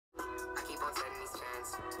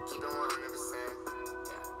tens. Keep it 100%.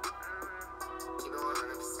 Yeah. Keep it 100%.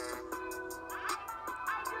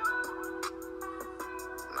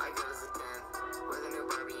 My girl is a 10. With a new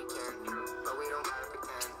Barbie you can. But we don't gotta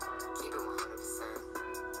pretend. Keep it 100%.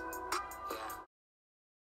 Yeah.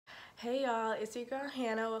 Hey y'all, it's your girl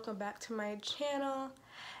Hannah. Welcome back to my channel.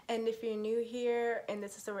 And if you're new here and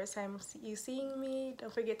this is the first time you seeing me,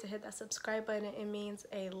 don't forget to hit that subscribe button. It means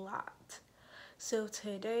a lot. So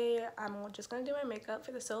today I'm just gonna do my makeup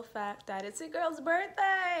for the sole fact that it's a girl's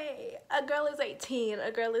birthday. A girl is 18,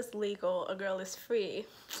 a girl is legal, a girl is free,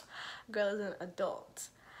 a girl is an adult.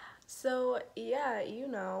 So yeah, you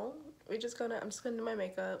know, I'm just gonna do my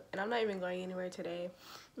makeup, and I'm not even going anywhere today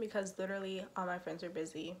because literally all my friends are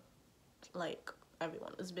busy. Like,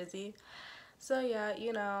 everyone is busy. So yeah,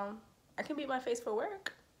 you know, I can beat my face for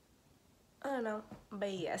work. I don't know,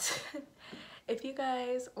 but yes. If you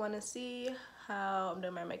guys want to see how I'm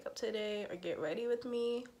doing my makeup today or get ready with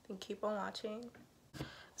me, then keep on watching.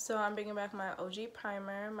 So I'm bringing back my OG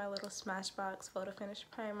primer, my little Smashbox Photo Finish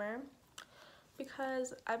primer,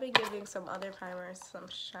 because I've been giving some other primers some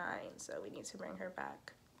shine, so we need to bring her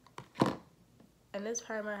back. And this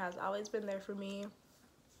primer has always been there for me.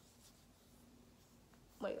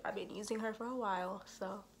 Like, I've been using her for a while,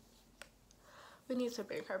 so we need to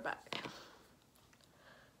bring her back.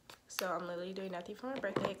 So I'm literally doing nothing for my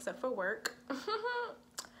birthday except for work.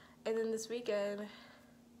 And then this weekend,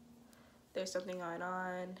 there's something going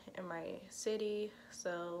on in my city,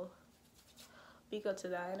 so we go to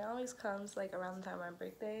that, and it always comes like around the time of my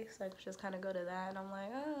birthday, so I just kind of go to that, and I'm like,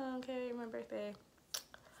 oh, okay, my birthday.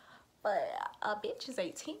 But a bitch is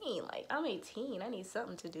 18. Like, I'm 18. I need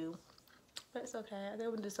something to do. But it's okay. I think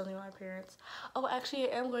I'm gonna do something with my parents. Oh,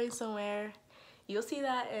 actually, I am going somewhere. You'll see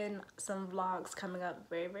that in some vlogs coming up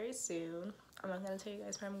very, very soon. I'm not gonna tell you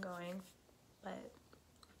guys where I'm going, but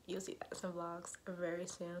you'll see that in some vlogs very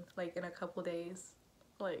soon. Like, in a couple days.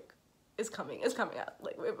 Like, it's coming. It's coming out.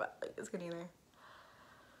 Like, it's getting there.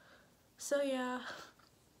 So yeah,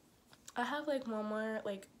 I have like one more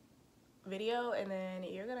like video, and then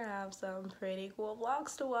you're gonna have some pretty cool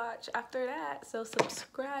vlogs to watch after that. So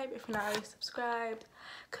subscribe if you're not already subscribed,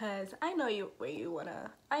 cause I know you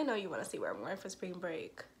wanna see where I'm going for spring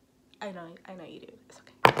break. I know you do. It's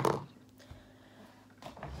okay.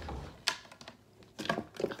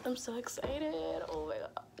 I'm so excited. Oh my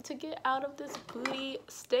god, to get out of this booty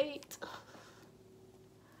state.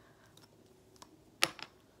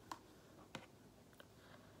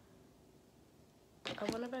 I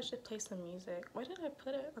wonder if I should play some music. Why did I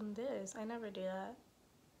put it on this? I never do that.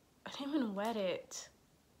 I didn't even wet it.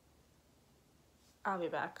 I'll be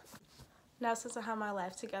back. Now, since I have my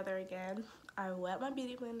life together again, I wet my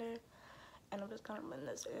beauty blender, and I'm just gonna blend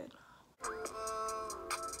this in.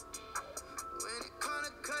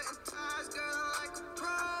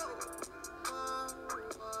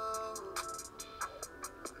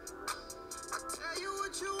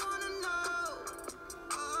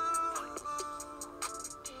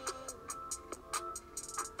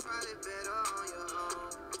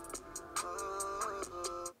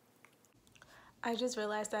 I just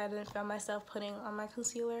realized that I didn't film myself putting on my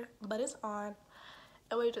concealer, but it's on,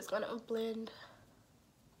 and we're just gonna blend.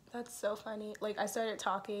 That's so funny. Like, I started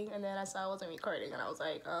talking, and then I saw I wasn't recording, and I was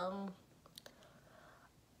like,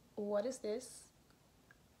 what is this?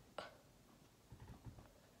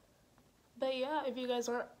 But yeah, if you guys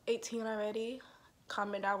aren't 18 already,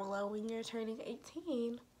 comment down below when you're turning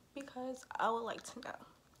 18, because I would like to know.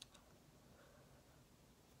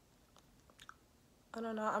 I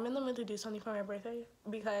don't know, I'm in the mood to do something for my birthday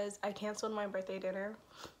because I canceled my birthday dinner.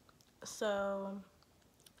 So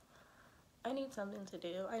I need something to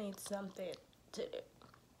do. I need something to do.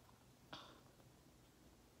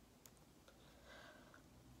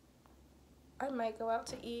 I might go out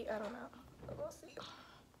to eat, I don't know, but we'll see.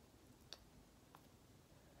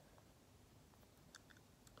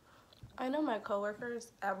 I know my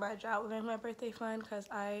coworkers at my job will make my birthday fun because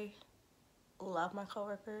I love my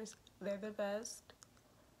coworkers. They're the best.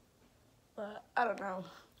 But I don't know.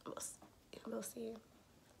 We'll see.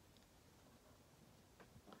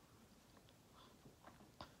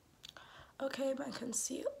 Okay, my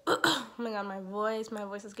concealer. Oh my god, my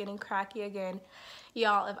voice is getting cracky again.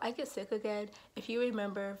 Y'all, if I get sick again, if you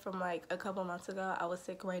remember from like a couple months ago, I was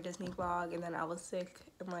sick in my Disney vlog, and then I was sick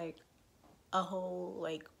in like a whole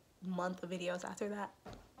like month of videos after that.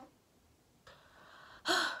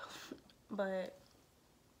 But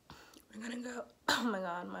we're gonna go. Oh my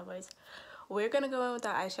god, my voice. We're gonna go in with the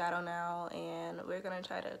eyeshadow now, and we're gonna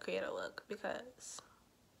try to create a look because,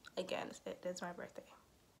 again, it is my birthday.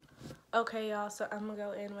 Okay, y'all, so I'm gonna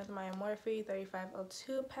go in with my Morphe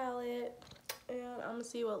 3502 palette, and I'm gonna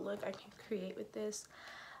see what look I can create with this.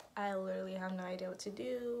 I literally have no idea what to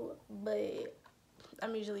do, but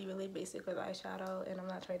I'm usually really basic with eyeshadow, and I'm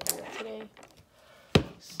not trying to do that today.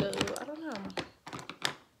 So I don't know.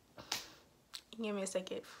 Give me a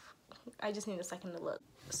second. I just need a second to look.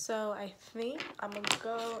 So I think I'm gonna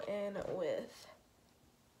go in with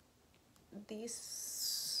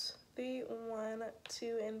these 3, 1,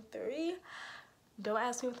 2, and 3. Don't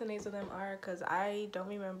ask me what the names of them are because I don't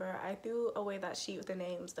remember. I threw away that sheet with the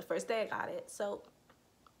names the first day I got it, so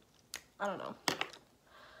I don't know.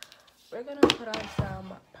 We're gonna put on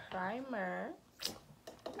some primer,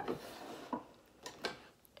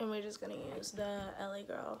 and we're just gonna use the LA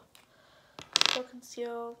Girl Pro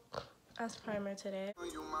Conceal as primer today.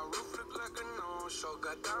 You my roof look like a no-show,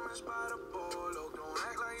 got diamonds by the bolo. Don't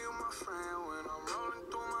act like you my friend when I'm rolling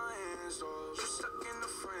through my hands. Oh, you stuck in the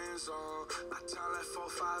friend zone. I tell like 4,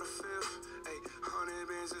 5 to 5th. Ay, 100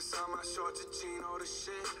 bands inside my short to Gino the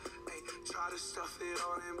shit. Ay, try to stuff it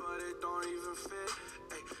all in, but it don't even fit.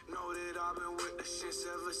 Ay, know that I've been with the shits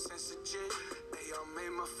ever since the jit. Ay, I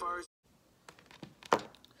made my first.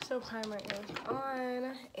 So primer is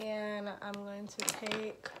on, and I'm going to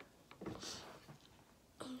take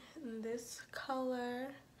this color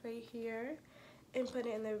right here and put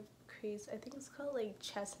it in the crease. I think it's called like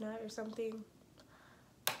chestnut or something.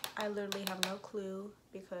 I literally have no clue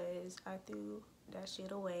because I threw that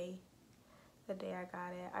shit away the day I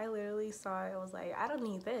got it. I literally saw it, was like, I don't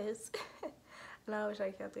need this. And I wish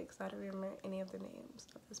I kept it because I don't remember any of the names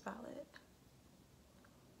of this palette.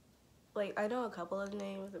 Like, I know a couple of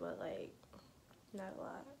names, but like not a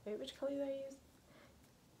lot. Wait, which color did I use?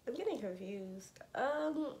 I'm getting confused.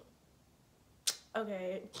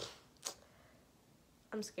 Okay.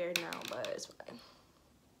 I'm scared now, but it's fine.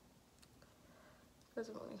 Because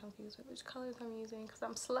I'm only confused with which colors I'm using because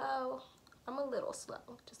I'm slow. I'm a little slow.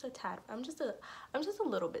 Just a tad. I'm just a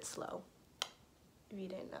little bit slow. If you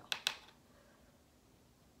didn't know.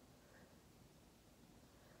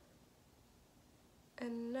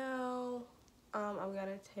 And now I'm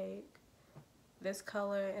gonna take this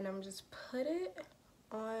color and I'm just put it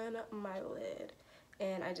on my lid,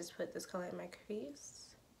 and I just put this color in my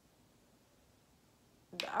crease.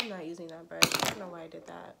 I'm not using that brush. I don't know why I did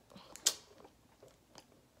that.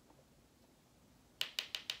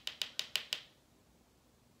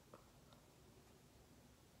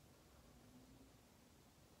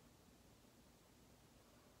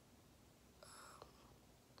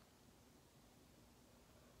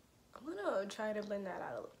 I'm gonna try to blend that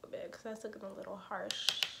out a little bit because that's looking a little harsh.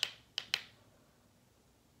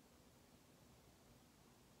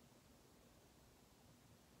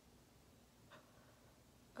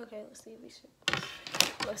 Okay, let's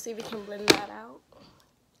see if we can blend that out.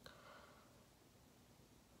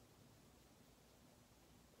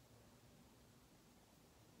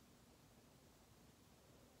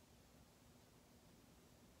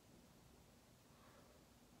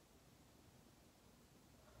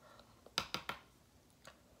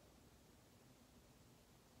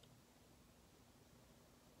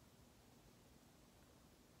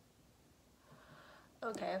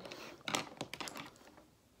 Okay.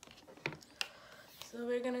 So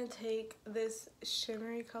we're gonna take this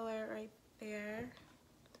shimmery color right there.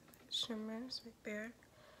 Shimmers right there.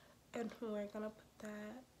 And we're gonna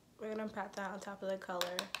pat that on top of the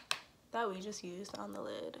color that we just used on the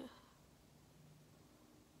lid.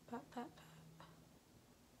 Pat, pat,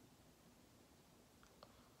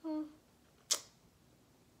 pat.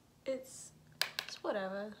 It's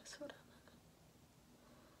whatever. It's whatever.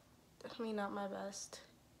 Definitely not my best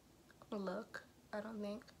look, I don't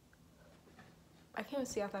think. I can't even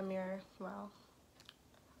see out that mirror. Wow.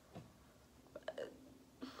 But,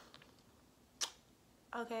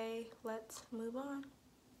 okay, let's move on.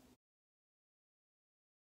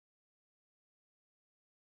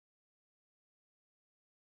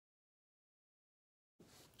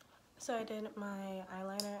 So I did my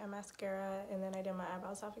eyeliner and mascara, and then I did my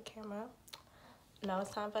eyebrows off of camera. Now it's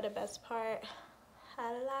time for the best part.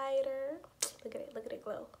 Highlighter. Look at it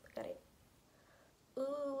glow. Look at it.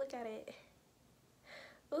 Ooh, look at it.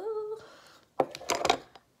 Ooh.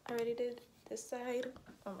 I already did this side.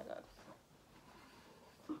 Oh my god.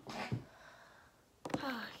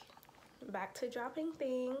 Back to dropping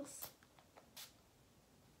things.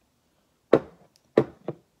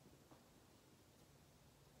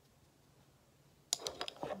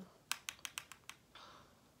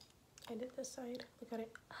 I did this side. Look at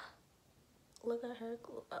it. Look at her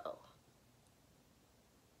glow. Uh-oh.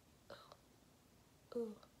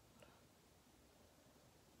 Ooh.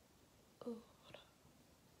 Ooh.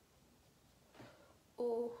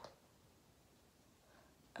 Ooh.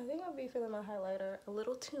 I think I'll be filling my highlighter a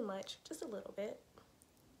little too much, just a little bit.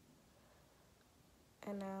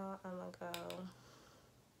 And now I'm gonna go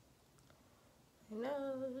my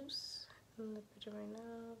nose, and the bridge of my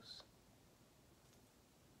nose,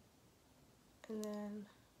 and then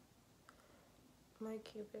my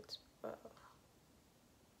cupid's bow.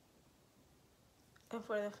 And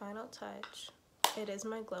for the final touch, it is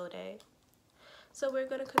my glow day. So we're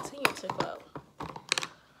gonna continue to glow.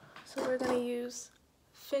 So we're gonna use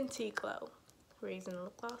Fenty Glow Raisin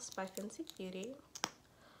Lip Gloss by Fenty Beauty,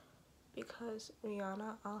 because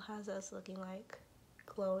Rihanna all has us looking like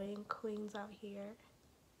glowing queens out here.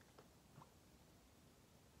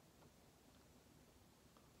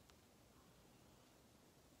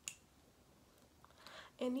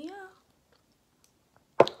 And yeah,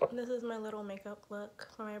 this is my little makeup look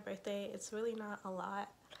for my birthday. It's really not a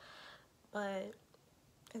lot, but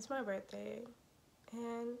it's my birthday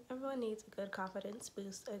and everyone needs a good confidence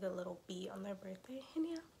boost, a good little beat on their birthday. And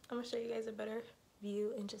yeah, I'm gonna show you guys a better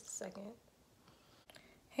view in just a second.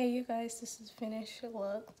 Hey you guys, this is finished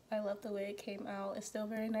look. I love the way it came out. It's still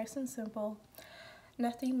very nice and simple.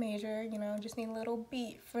 Nothing major, you know, just need a little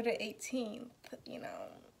beat for the 18th, you know.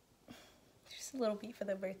 Just a little beat for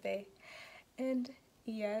the birthday. And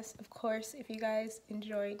yes, of course, if you guys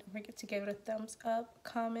enjoyed, don't forget to give it a thumbs up,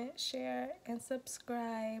 comment, share, and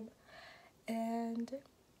subscribe. And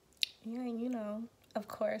yeah, you know, of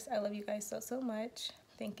course, I love you guys so much.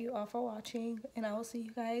 Thank you all for watching, and I will see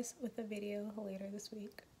you guys with a video later this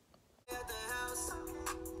week. At the house,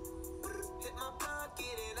 hit my block, get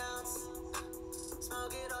it out.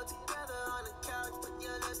 Smoke it all together on the couch, put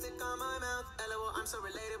your lipstick on my mouth. LOL, I'm so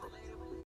relatable.